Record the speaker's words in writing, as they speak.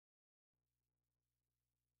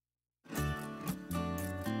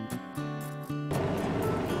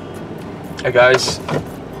Hey guys,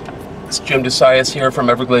 it's Jim DeSias here from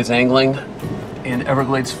Everglades Angling and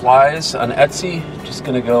Everglades Flies on Etsy. Just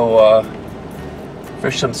gonna go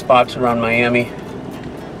fish some spots around Miami.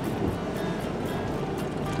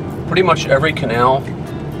 Pretty much every canal,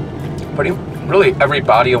 really every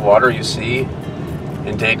body of water you see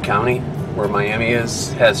in Dade County where Miami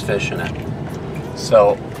is has fish in it.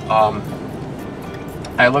 So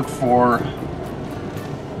I look for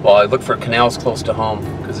canals close to home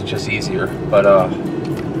because it's just easier, but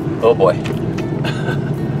oh boy.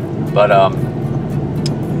 But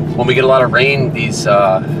when we get a lot of rain, these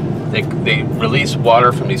they release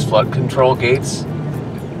water from these flood control gates,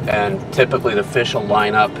 and typically the fish will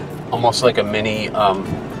line up almost like a mini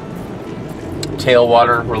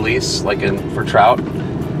tailwater release, like for trout,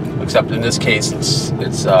 except in this case it's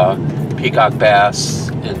peacock bass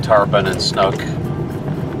and tarpon and snook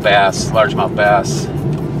bass, largemouth bass,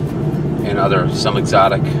 and some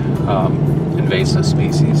exotic invasive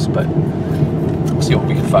species. But we'll see what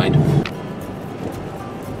we can find.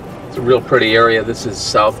 It's a real pretty area. This is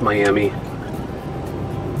South Miami.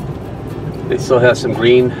 They still have some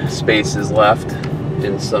green spaces left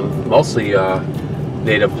and some mostly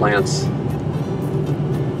native plants.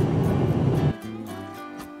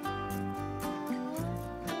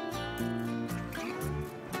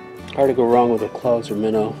 Hard to go wrong with a clouser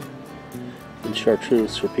minnow and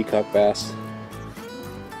chartreuse for peacock bass.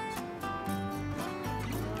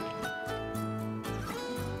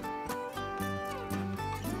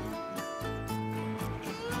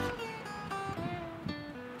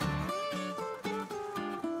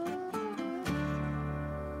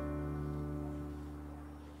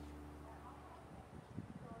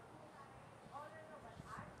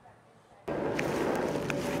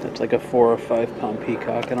 That's like a 4 or 5 pound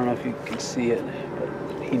peacock. I don't know if you can see it, but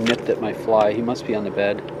he nipped at my fly. He must be on the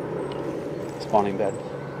bed, spawning bed.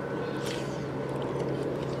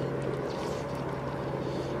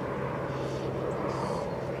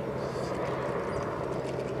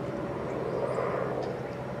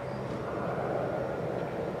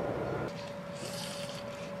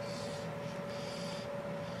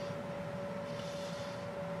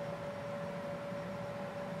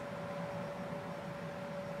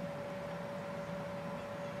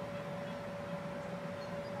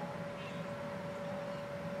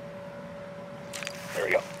 There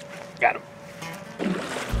we go. Got him.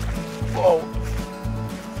 Whoa.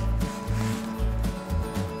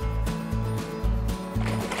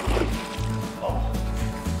 Oh.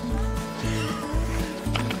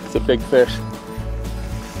 It's a big fish.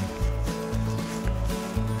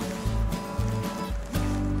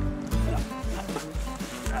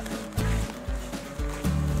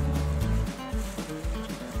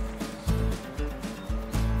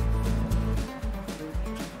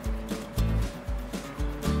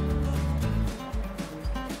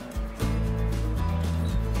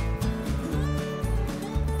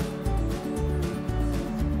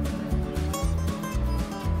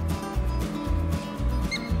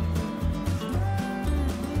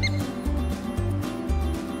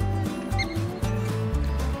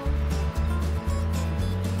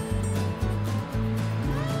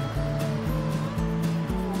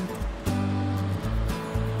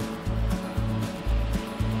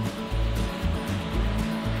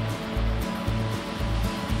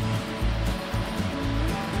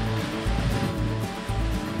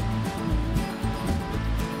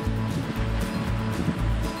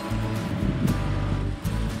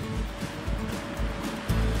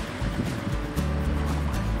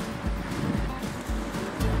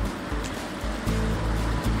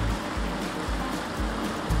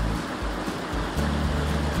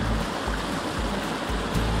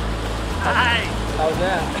 Hi. How's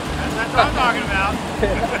that? That's what I'm talking about.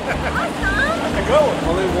 I go.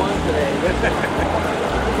 Only one today.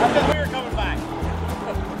 I thought we were coming back.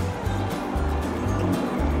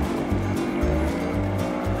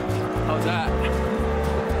 How's that?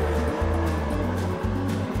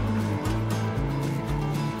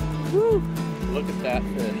 Woo. Look at that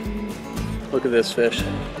fish. Look at this fish.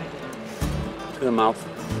 Look at the mouth.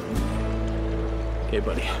 Okay,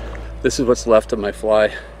 buddy. This is what's left of my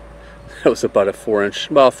fly. That was about a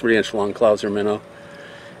 3-inch long clouser minnow.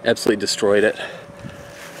 Absolutely destroyed it.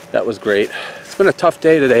 That was great. It's been a tough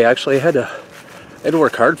day today. Actually, I had to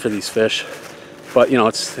work hard for these fish, but you know,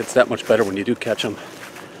 it's that much better when you do catch them.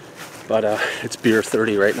 But it's beer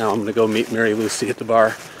 30 right now. I'm gonna go meet Mary Lucy at the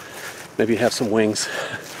bar. Maybe have some wings.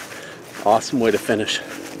 Awesome way to finish.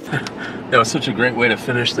 That was such a great way to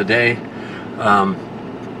finish the day.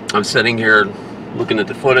 I'm sitting here looking at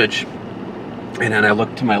the footage, and then I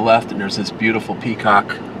look to my left and there's this beautiful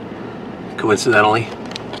peacock, coincidentally,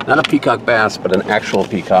 Not a peacock bass, but an actual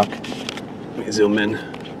peacock. Let me zoom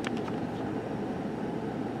in.